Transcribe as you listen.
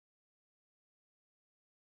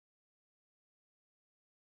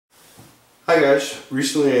Hi guys,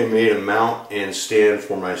 recently I made a mount and stand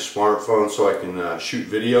for my smartphone so I can shoot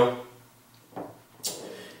video.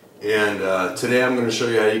 And today I'm going to show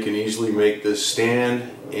you how you can easily make this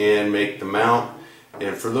stand and make the mount.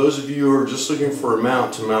 And for those of you who are just looking for a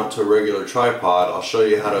mount to a regular tripod, I'll show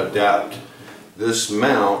you how to adapt this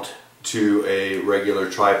mount to a regular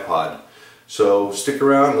tripod. So stick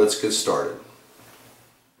around, let's get started.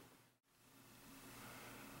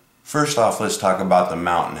 First off, let's talk about the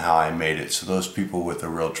mount and how I made it so those people with a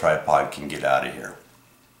real tripod can get out of here.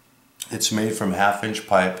 It's made from 1/2-inch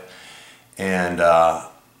pipe, and I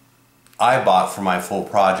bought for my full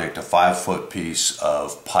project a 5-foot piece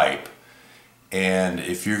of pipe. And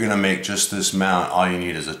if you're going to make just this mount, all you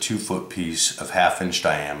need is a 2-foot piece of 1/2-inch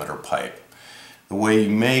diameter pipe. The way you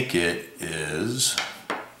make it is,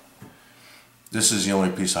 this is the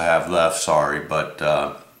only piece I have left, sorry, but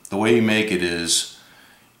the way you make it is,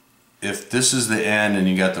 if this is the end and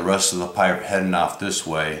you got the rest of the pipe heading off this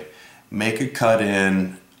way, make a cut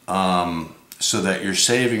in so that you're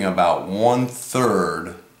saving about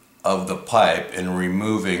 1/3 of the pipe and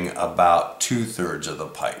removing about 2/3 of the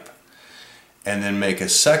pipe. And then make a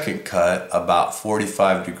second cut about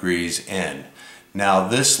 45 degrees in. Now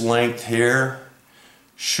this length here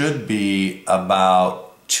should be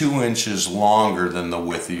about 2 inches longer than the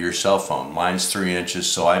width of your cell phone. Mine's 3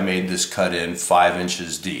 inches, so I made this cut in 5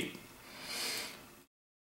 inches deep.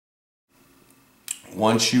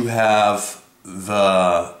 Once you have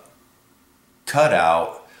the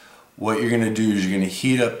cutout, what you're going to do is you're going to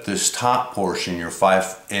heat up this top portion, your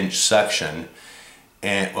 5-inch section,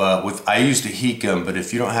 and I used a heat gun, but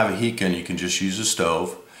if you don't have a heat gun, you can just use a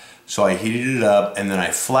stove. So I heated it up and then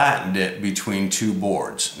I flattened it between 2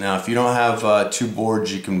 boards. Now if you don't have 2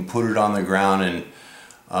 boards, you can put it on the ground and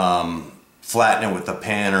flatten it with a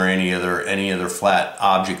pan or any other flat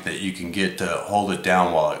object that you can get to hold it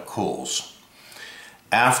down while it cools.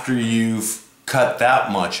 After you've cut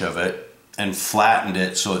that much of it and flattened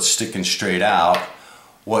it so it's sticking straight out,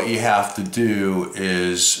 what you have to do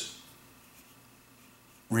is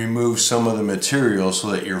remove some of the material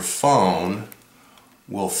so that your phone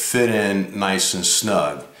will fit in nice and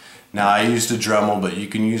snug. Now I used a Dremel, but you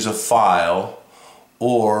can use a file,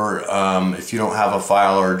 or if you don't have a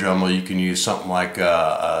file or a Dremel, you can use something like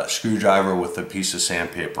a screwdriver with a piece of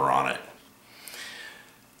sandpaper on it.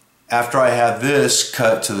 After I had this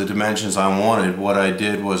cut to the dimensions I wanted, what I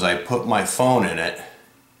did was I put my phone in it.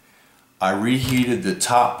 I reheated the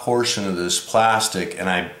top portion of this plastic and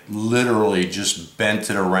I literally just bent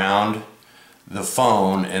it around the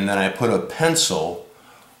phone, and then I put a pencil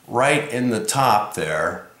right in the top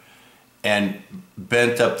there and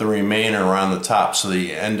bent up the remainder around the top so that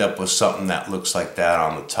you end up with something that looks like that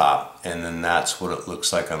on the top, and then that's what it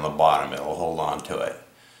looks like on the bottom. It will hold on to it.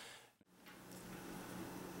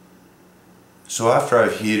 So after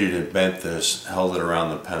I've heated and bent this, held it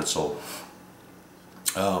around the pencil,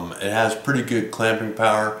 it has pretty good clamping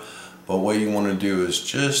power, but what you want to do is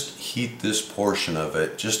just heat this portion of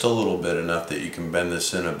it just a little bit, enough that you can bend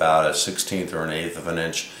this in about a 1/16 or an 1/8 of an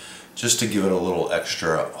inch, just to give it a little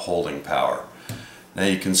extra holding power. Now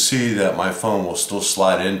you can see that my phone will still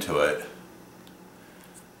slide into it.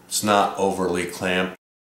 It's not overly clamped.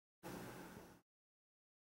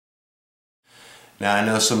 Now I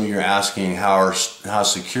know some of you are asking how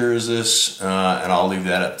secure is this, and I'll leave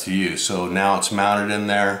that up to you. So now it's mounted in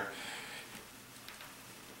there.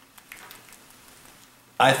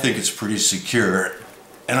 I think it's pretty secure,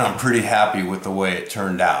 and I'm pretty happy with the way it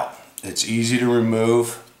turned out. It's easy to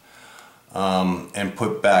remove and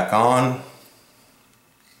put back on.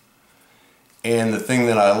 And the thing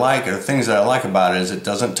that I like, or things that I like about it, is it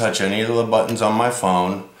doesn't touch any of the buttons on my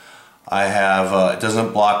phone. I have, it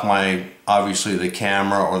doesn't block obviously the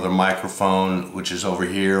camera or the microphone, which is over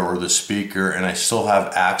here, or the speaker, and I still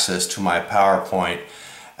have access to my PowerPoint,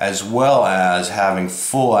 as well as having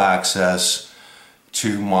full access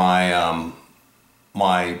to my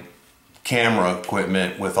my camera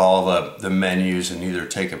equipment with all the menus, and either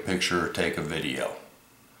take a picture or take a video.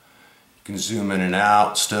 You can zoom in and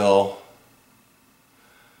out still.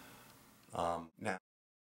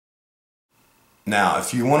 Now,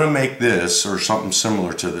 if you want to make this or something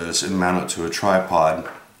similar to this and mount it to a tripod,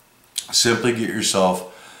 simply get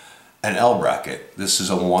yourself an L bracket. This is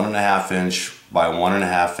a 1.5-inch by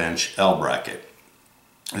 1.5-inch L bracket.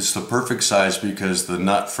 It's the perfect size because the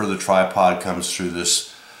nut for the tripod comes through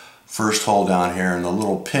this first hole down here, and the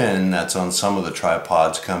little pin that's on some of the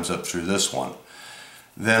tripods comes up through this one.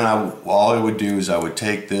 Then all I would do is I would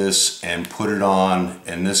take this and put it on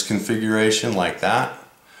in this configuration like that.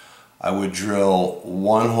 I would drill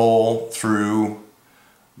one hole through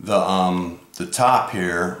the the top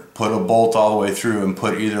here, put a bolt all the way through and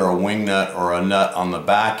put either a wing nut or a nut on the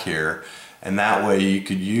back here, and that way you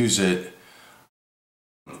could use it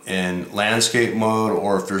in landscape mode,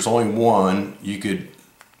 or if there's only one, you could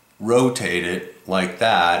rotate it like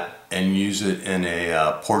that and use it in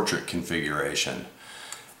a portrait configuration.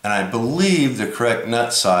 And I believe the correct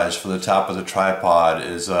nut size for the top of the tripod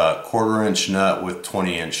is a 1/4 inch nut with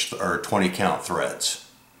 20 inch or 20 count threads.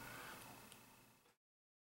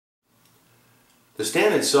 The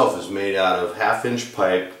stand itself is made out of 1/2 inch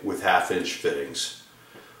pipe with 1/2 inch fittings.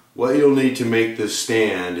 What you'll need to make this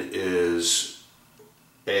stand is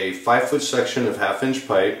a 5-foot section of 1/2 inch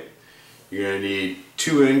pipe. You're going to need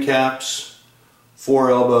 2 end caps, 4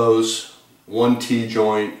 elbows, 1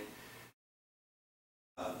 T-joint.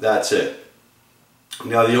 That's it.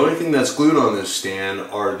 Now the only thing that's glued on this stand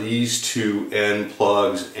are these 2 end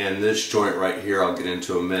plugs and this joint right here I'll get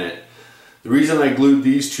into in a minute. The reason I glued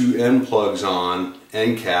these 2 end plugs on,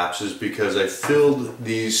 end caps, is because I filled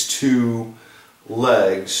these 2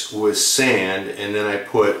 legs with sand, and then I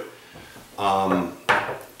put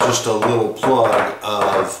just a little plug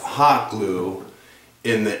of hot glue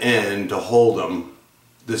in the end to hold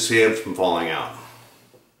the sand from falling out.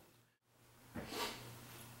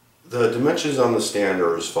 The dimensions on the stand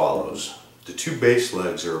are as follows. The 2 base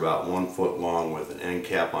legs are about 1 foot long with an end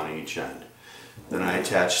cap on each end. Then I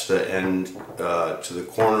attach the end to the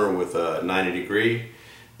corner with a 90°.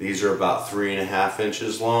 These are about 3.5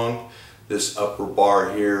 inches long. This upper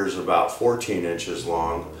bar here is about 14 inches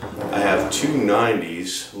long. I have 2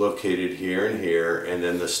 90s located here and here, and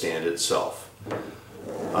then the stand itself.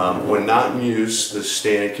 When not in use, the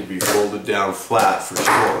stand can be folded down flat for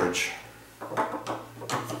storage.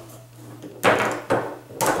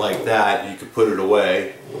 Like that, you could put it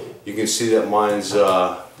away. You can see that mine's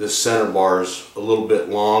this center bar is a little bit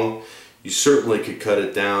long. You certainly could cut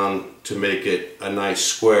it down to make it a nice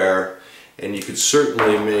square, and you could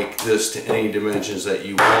certainly make this to any dimensions that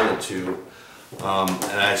you wanted to.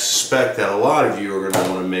 And I suspect that a lot of you are going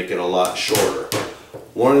to want to make it a lot shorter.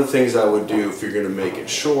 One of the things I would do if you're going to make it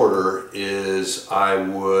shorter is I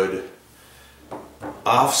would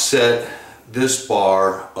offset this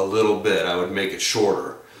bar a little bit. I would make it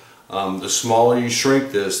shorter. The smaller you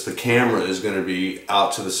shrink this, the camera is going to be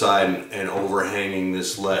out to the side and overhanging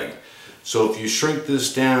this leg. So if you shrink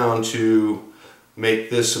this down to make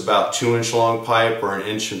this about 2-inch long pipe or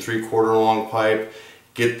 1 3/4 long pipe,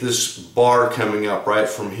 get this bar coming up right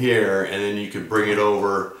from here, and then you could bring it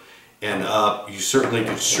over and up. You certainly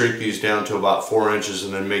could shrink these down to about 4 inches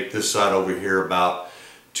and then make this side over here about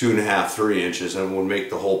 2.5, 3 inches, and would make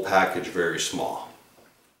the whole package very small.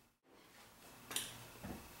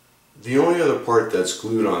 The only other part that's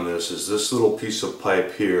glued on this is this little piece of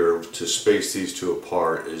pipe here to space these 2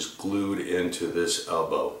 apart is glued into this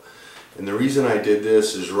elbow. And the reason I did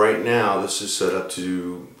this is right now this is set up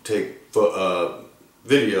to take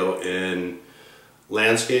video in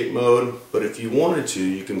landscape mode, but if you wanted to,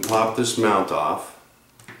 you can pop this mount off,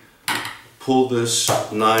 pull this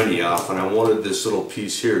 90 off, and I wanted this little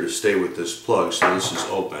piece here to stay with this plug, so this is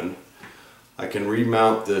open. I can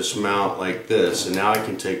remount this mount like this, and now I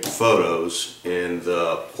can take photos in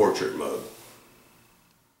the portrait mode.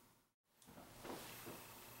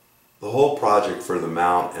 The whole project for the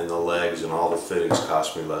mount and the legs and all the fittings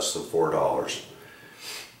cost me less than $4.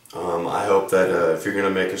 I hope that if you're going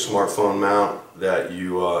to make a smartphone mount that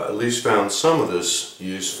you at least found some of this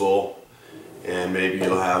useful, and maybe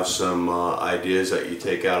you'll have some ideas that you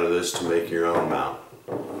take out of this to make your own mount.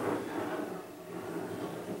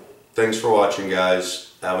 Thanks for watching,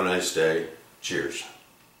 guys. Have a nice day. Cheers.